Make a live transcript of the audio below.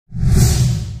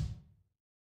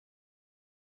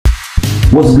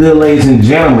What's good, ladies and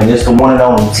gentlemen? It's the one and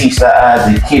only T-Star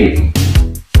Isaac Kid.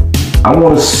 I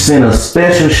want to send a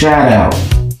special shout out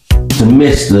to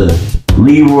Mr.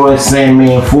 Leroy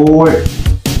Sandman Ford.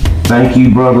 Thank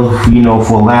you, brother,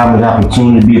 for allowing me the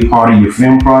opportunity to be a part of your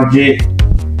film project.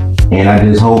 And I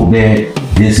just hope that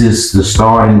this is the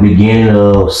start and beginning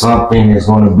of something that's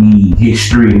going to be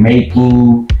history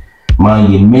making,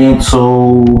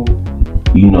 monumental,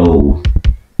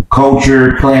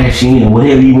 culture clashing,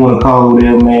 whatever you want to call it,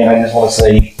 man. I just want to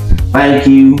say thank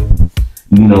you.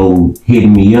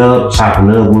 Hitting me up,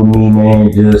 chopping up with me, man.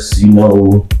 Us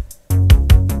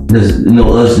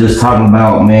just talking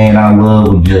about, man, I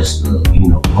love just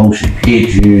motion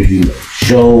pictures,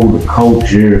 show, the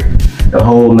culture, the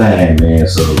whole nine, man.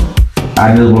 So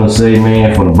I just want to say,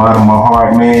 man, from the bottom of my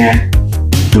heart, man,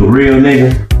 to a real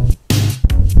nigga,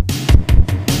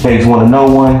 takes one to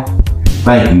know one.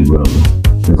 Thank you, brother.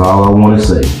 That's all I want to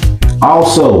say.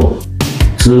 Also,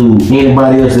 to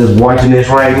anybody else that's watching this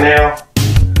right now,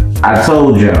 I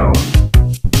told y'all,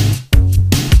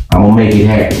 I'm gonna make it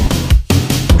happen.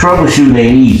 Troubleshooting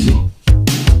ain't easy.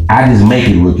 I just make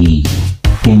it look easy.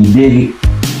 Can you dig it?